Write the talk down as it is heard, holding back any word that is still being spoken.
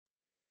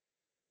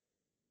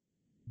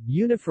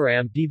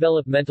Unifiram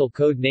developmental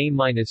code name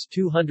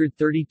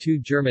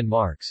 -232 German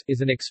marks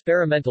is an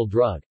experimental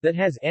drug that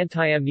has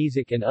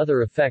antiamnesic and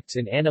other effects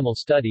in animal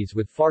studies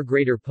with far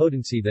greater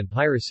potency than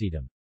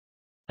pyracetam.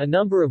 A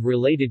number of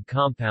related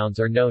compounds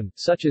are known,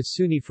 such as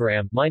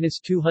Sunifiram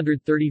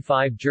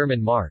 -235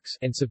 German marks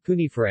and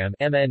Sapunifiram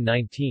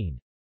MN19.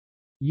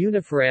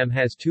 Unifiram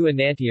has two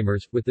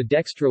enantiomers, with the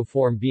dextro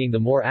form being the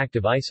more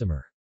active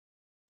isomer.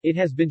 It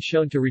has been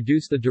shown to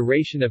reduce the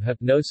duration of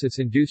hypnosis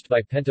induced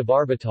by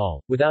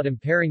pentobarbital, without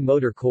impairing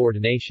motor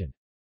coordination.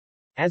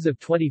 As of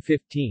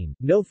 2015,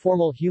 no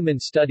formal human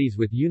studies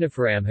with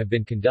Unifiram have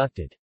been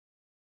conducted.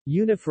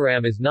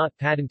 Unifiram is not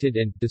patented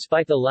and,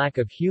 despite the lack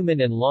of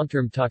human and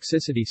long-term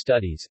toxicity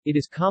studies, it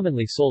is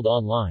commonly sold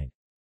online.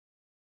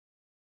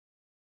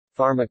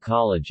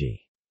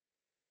 Pharmacology.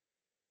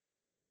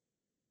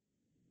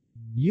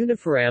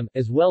 Unifiram,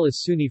 as well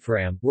as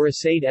Sunifiram, were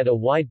assayed at a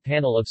wide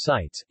panel of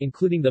sites,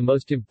 including the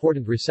most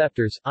important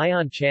receptors,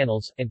 ion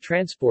channels, and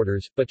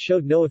transporters, but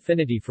showed no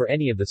affinity for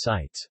any of the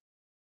sites.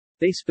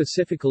 They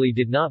specifically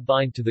did not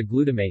bind to the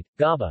glutamate,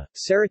 GABA,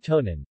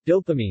 serotonin,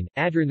 dopamine,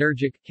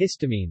 adrenergic,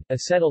 histamine,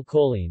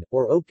 acetylcholine,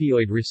 or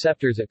opioid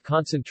receptors at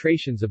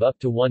concentrations of up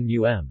to 1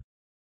 μm.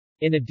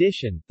 In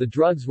addition, the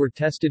drugs were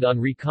tested on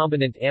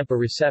recombinant AMPA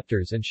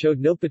receptors and showed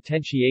no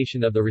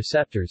potentiation of the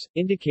receptors,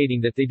 indicating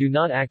that they do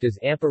not act as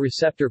AMPA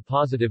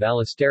receptor-positive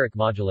allosteric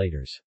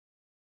modulators.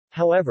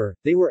 However,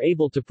 they were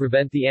able to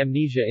prevent the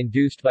amnesia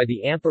induced by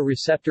the AMPA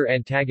receptor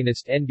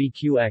antagonist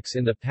NBQX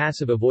in the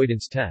passive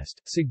avoidance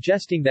test,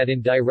 suggesting that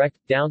indirect,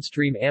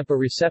 downstream AMPA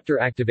receptor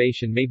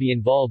activation may be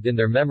involved in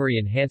their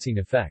memory-enhancing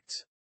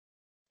effects.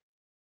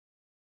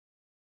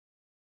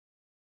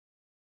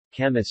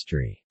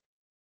 Chemistry.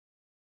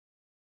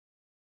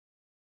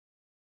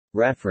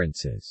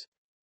 References.